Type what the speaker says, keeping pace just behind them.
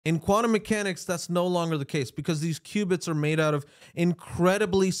In quantum mechanics, that's no longer the case because these qubits are made out of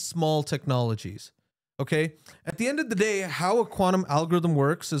incredibly small technologies. Okay. At the end of the day, how a quantum algorithm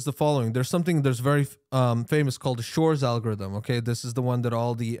works is the following. There's something that's very famous called the Shor's algorithm. Okay. This is the one that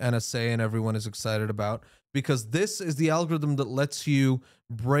all the NSA and everyone is excited about because this is the algorithm that lets you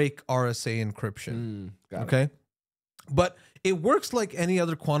break RSA encryption. Okay. But it works like any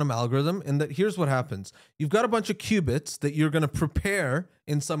other quantum algorithm in that here's what happens. You've got a bunch of qubits that you're going to prepare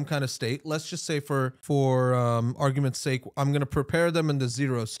in some kind of state. Let's just say for argument's sake, I'm going to prepare them in the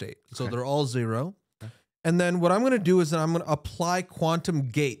 0 state. So they're all 0. And then what I'm going to do is I'm going to apply quantum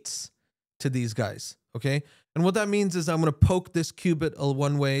gates to these guys, okay? And what that means is I'm going to poke this qubit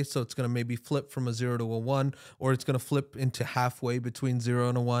one way, so it's going to maybe flip from a 0 to a 1, or it's going to flip into halfway between 0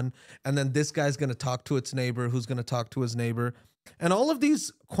 and a 1. And then this guy's going to talk to its neighbor, who's going to talk to his neighbor. And all of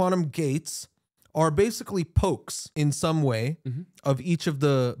these quantum gates are basically pokes in some way of each of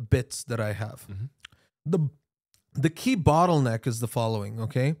the bits that I have. The key bottleneck is the following,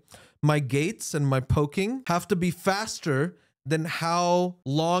 okay? My gates and my poking have to be faster than how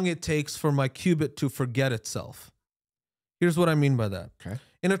long it takes for my qubit to forget itself. Here's what I mean by that. Okay.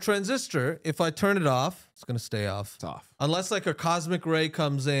 In a transistor, if I turn it off, it's going to stay off. It's off. Unless like a cosmic ray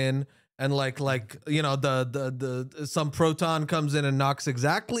comes in and like you know some proton comes in and knocks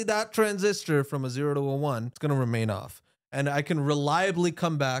exactly that transistor from a 0 to a 1, it's going to remain off. And I can reliably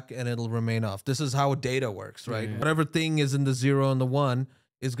come back and it'll remain off. This is how data works, right? Yeah. Whatever thing is in the 0 and the 1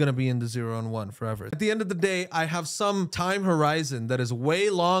 is going to be in the 0 and 1 forever. At the end of the day, I have some time horizon that is way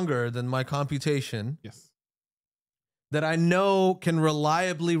longer than my computation. Yes. That I know can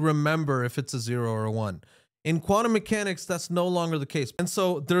reliably remember if it's a 0 or a 1. In quantum mechanics, that's no longer the case. And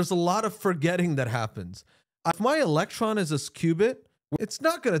so there's a lot of forgetting that happens. If my electron is a qubit, it's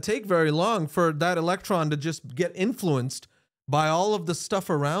not going to take very long for that electron to just get influenced by all of the stuff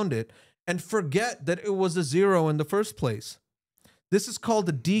around it and forget that it was a 0 in the first place. This is called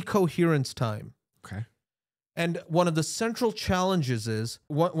the decoherence time. Okay. And one of the central challenges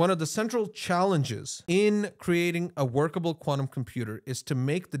in creating a workable quantum computer is to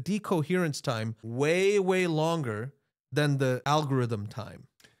make the decoherence time way, way longer than the algorithm time.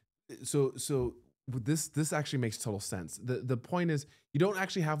 So this actually makes total sense. The point is you don't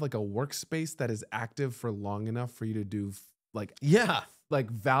actually have like a workspace that is active for long enough for you to do like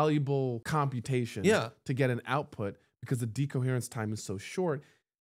valuable computation to get an output, because the decoherence time is so short.